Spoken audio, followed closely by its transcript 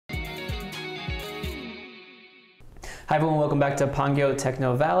Hi everyone, welcome back to Pangyo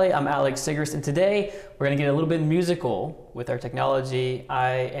Techno Valley. I'm Alex Sigrist, and today we're going to get a little bit musical with our technology.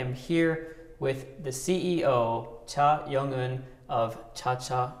 I am here with the CEO, Young-eun of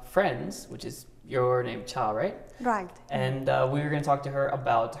ChaChaFriends, which is your name, Cha, right? Right. And we're going to talk to her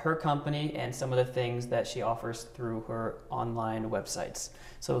about her company and some of the things that she offers through her online websites.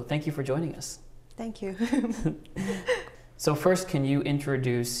 So thank you for joining us. Thank you. So first, can you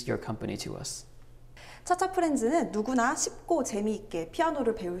introduce your company to us? 차차프렌즈는 누구나 쉽고 재미있게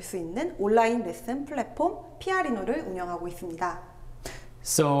피아노를 배울 수 있는 온라인 레슨 플랫폼 피아리노를 운영하고 있습니다.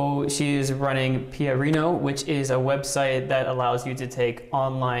 So she is running Piareno, which is a website that allows you to take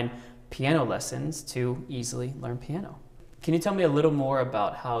online piano lessons to easily learn piano. Can you tell me a little more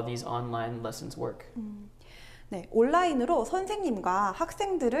about how these online lessons work? 네, 온라인으로 선생님과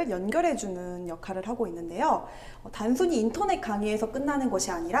학생들을 연결해주는 역할을 하고 있는데요. 단순히 인터넷 강의에서 끝나는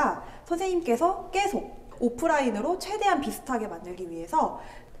것이 아니라 선생님께서 계속 오프라인으로 최대한 비슷하게 만들기 위해서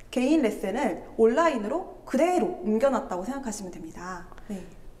개인 레슨을 온라인으로 그대로 옮겨놨다고 생각하시면 됩니다. 네.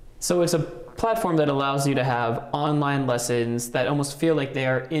 So it's a platform that allows you to have online lessons that almost feel like they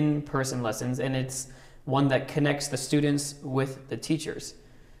are in-person lessons, and it's one that connects the students with the teachers.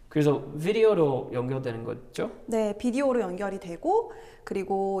 그래서 비디오로 연결되는 거죠? 네, 비디오로 연결이 되고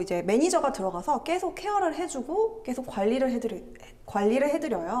그리고 이제 매니저가 들어가서 계속 케어를 해주고 계속 관리를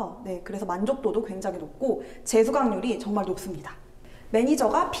해드려요. 네, 그래서 만족도도 굉장히 높고 재수강률이 정말 높습니다.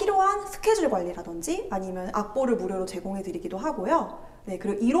 매니저가 필요한 스케줄 관리라든지 아니면 악보를 무료로 제공해드리기도 하고요. 네,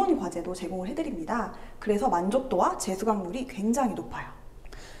 그리고 이론 과제도 제공을 해드립니다. 그래서 만족도와 재수강률이 굉장히 높아요.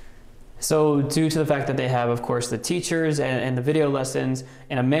 So due to the fact that they have, of course, the teachers and the video lessons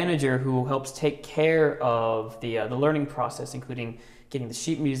and a manager who helps take care of the learning process, including getting the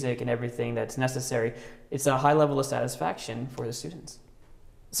sheet music and everything that's necessary, it's a high level of satisfaction for the students.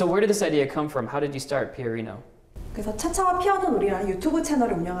 So where did this idea come from? How did you start Piareno? 그래서 차차와 피아노 놀이라는 유튜브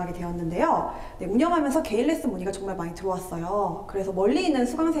채널을 운영하게 되었는데요. 네, 운영하면서 개인 레슨 문의가 정말 많이 들어왔어요. 그래서 멀리 있는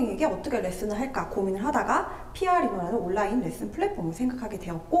수강생에게 어떻게 레슨을 할까 고민을 하다가 피아리노라는 온라인 레슨 플랫폼을 생각하게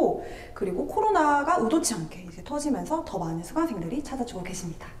되었고 그리고 코로나가 의도치 않게 이제 터지면서 더 많은 수강생들이 찾아주고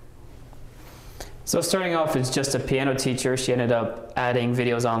계십니다. So starting off as just a piano teacher, she ended up adding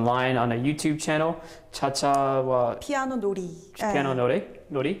videos online on a YouTube channel, 차차와 피아노 놀이. Piano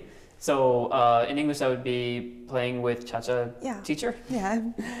Nori. So in English, that would be playing with Cha-Cha teacher. Yeah.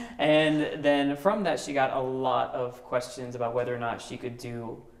 And then from that, she got a lot of questions about whether or not she could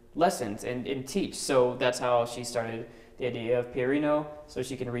do lessons and teach. So that's how she started the idea of Piareno, so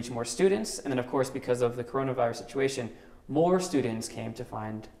she can reach more students. And then, of course, because of the coronavirus situation, more students came to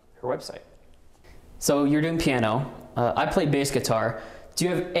find her website. So you're doing piano. I play bass guitar. Do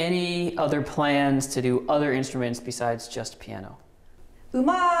you have any other plans to do other instruments besides just piano?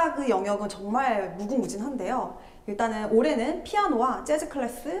 음악의 영역은 정말 무궁무진한데요. 일단은 올해는 피아노와 재즈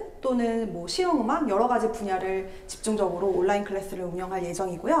클래스 또는 뭐 실용음악 여러 가지 분야를 집중적으로 온라인 클래스를 운영할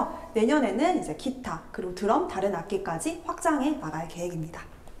예정이고요. 내년에는 이제 기타 그리고 드럼 다른 악기까지 확장해 나갈 계획입니다.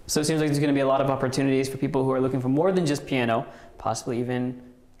 So it seems like there's going to be a lot of opportunities for people who are looking for more than just piano, possibly even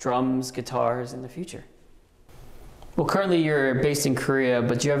drums, guitars in the future. Well, currently you're based in Korea,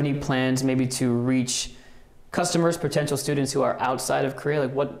 but do you have any plans maybe to reach customers, potential students who are outside of Korea?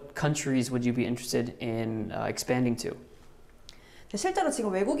 Like what countries would you be interested in expanding to? 실제로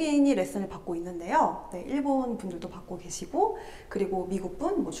지금 외국인이 레슨을 받고 있는데요. 네, 일본 분들도 받고 계시고 그리고 미국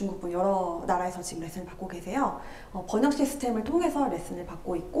분, 뭐 중국 분 여러 나라에서 지금 레슨을 받고 계세요. 번역 시스템을 통해서 레슨을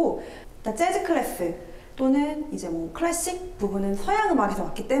받고 있고 일단 재즈 클래스 또는 이제 뭐 클래식 부분은 서양 음악에서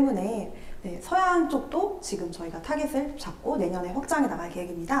왔기 때문에 네, 서양 쪽도 지금 저희가 타겟을 잡고 내년에 확장해 나갈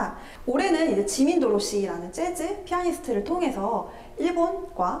계획입니다. 올해는 이제 지민도로시라는 재즈 피아니스트를 통해서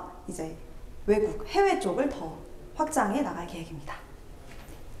일본과 이제 외국, 해외 쪽을 더 확장해 나갈 계획입니다.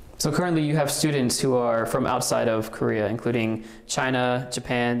 So currently you have students who are from outside of Korea, including China,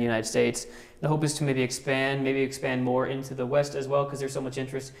 Japan, the United States. The hope is to maybe expand more into the West as well, because there's so much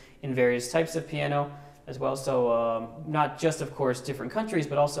interest in various types of piano as well. So not just, of course, different countries,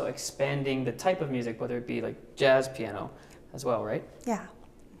 but also expanding the type of music, whether it be like jazz piano as well, right? Yeah.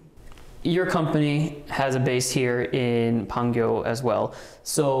 Your company has a base here in Pangyo as well.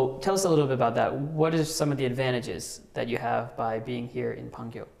 So tell us a little bit about that. What are some of the advantages that you have by being here in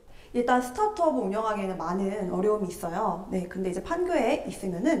Pangyo? 일단 스타트업을 운영하기에는 많은 어려움이 있어요. 네, 근데 이제 판교에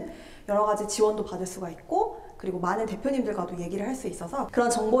있으면은 여러 가지 지원도 받을 수가 있고 그리고 많은 대표님들과도 얘기를 할 수 있어서 그런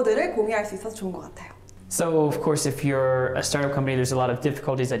정보들을 공유할 수 있어서 좋은 것 같아요. So of course, if you're a startup company, there's a lot of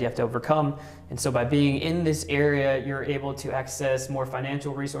difficulties that you have to overcome. And so by being in this area, you're able to access more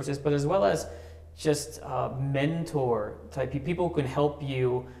financial resources, but as well as just mentor type people who can help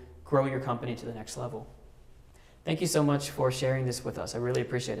you grow your company to the next level. Thank you so much for sharing this with us. I really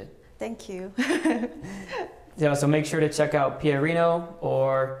appreciate it. Thank you. Yeah, so make sure to check out Piareno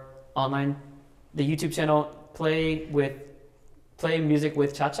or online, the YouTube channel, Play Music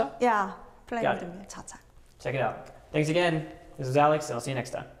with Cha-Cha. Yeah, play Got with me, cha-cha. Check it out. Thanks again. This is Alex, and I'll see you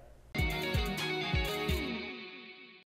next time.